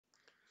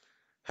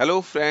Hello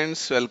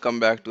friends, welcome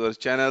back to our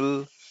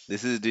channel.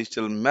 This is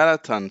Digital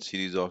Marathon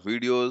series of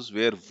videos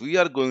where we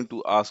are going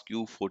to ask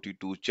you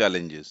 42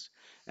 challenges.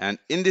 And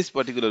in this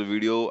particular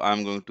video, I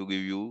am going to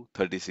give you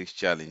 36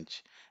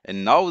 challenge.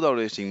 And now without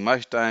wasting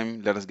much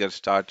time, let us get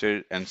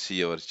started and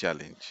see our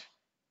challenge.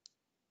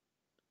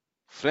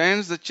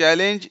 Friends, the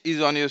challenge is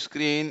on your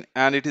screen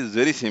and it is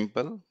very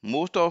simple.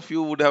 Most of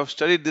you would have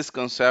studied this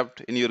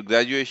concept in your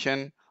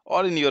graduation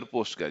or in your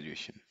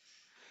post-graduation.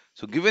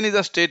 So given is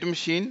a state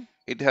machine,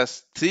 it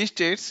has three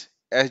states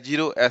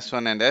S0,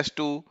 S1 and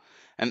S2,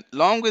 and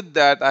along with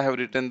that I have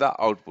written the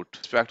output with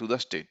respect to the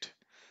state.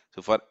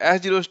 So for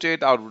S0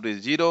 state output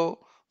is 0,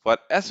 for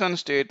S1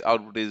 state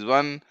output is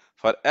 1,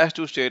 for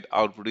S2 state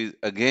output is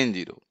again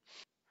 0.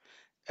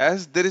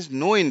 As there is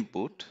no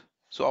input,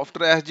 so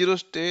after S0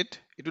 state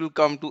it will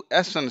come to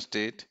S1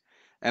 state,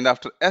 and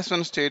after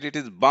S1 state it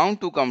is bound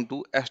to come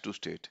to S2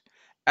 state,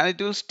 and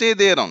it will stay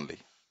there only.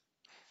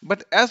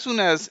 But as soon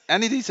as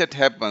any reset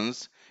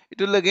happens, it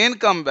will again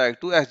come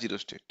back to S0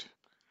 state.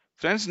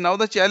 Friends, now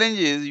the challenge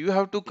is you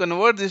have to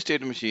convert this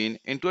state machine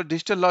into a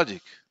digital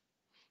logic.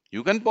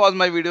 You can pause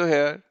my video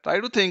here,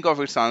 try to think of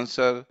its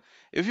answer.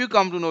 If you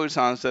come to know its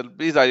answer,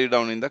 please write it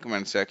down in the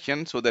comment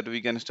section so that we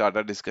can start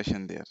a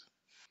discussion there.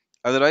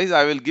 Otherwise,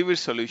 I will give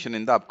its solution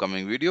in the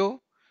upcoming video.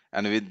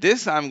 And with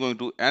this, I am going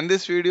to end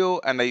this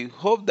video and I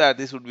hope that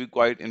this would be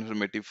quite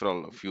informative for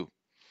all of you.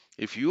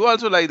 If you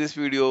also like this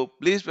video,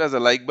 please press the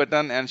like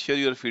button and share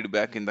your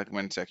feedback in the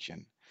comment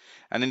section.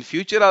 And in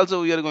future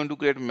also we are going to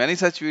create many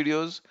such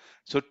videos.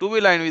 So to be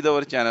aligned with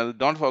our channel,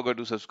 don't forget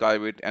to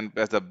subscribe it and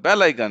press the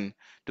bell icon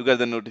to get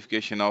the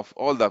notification of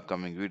all the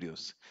upcoming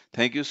videos.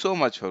 Thank you so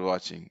much for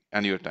watching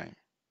and your time.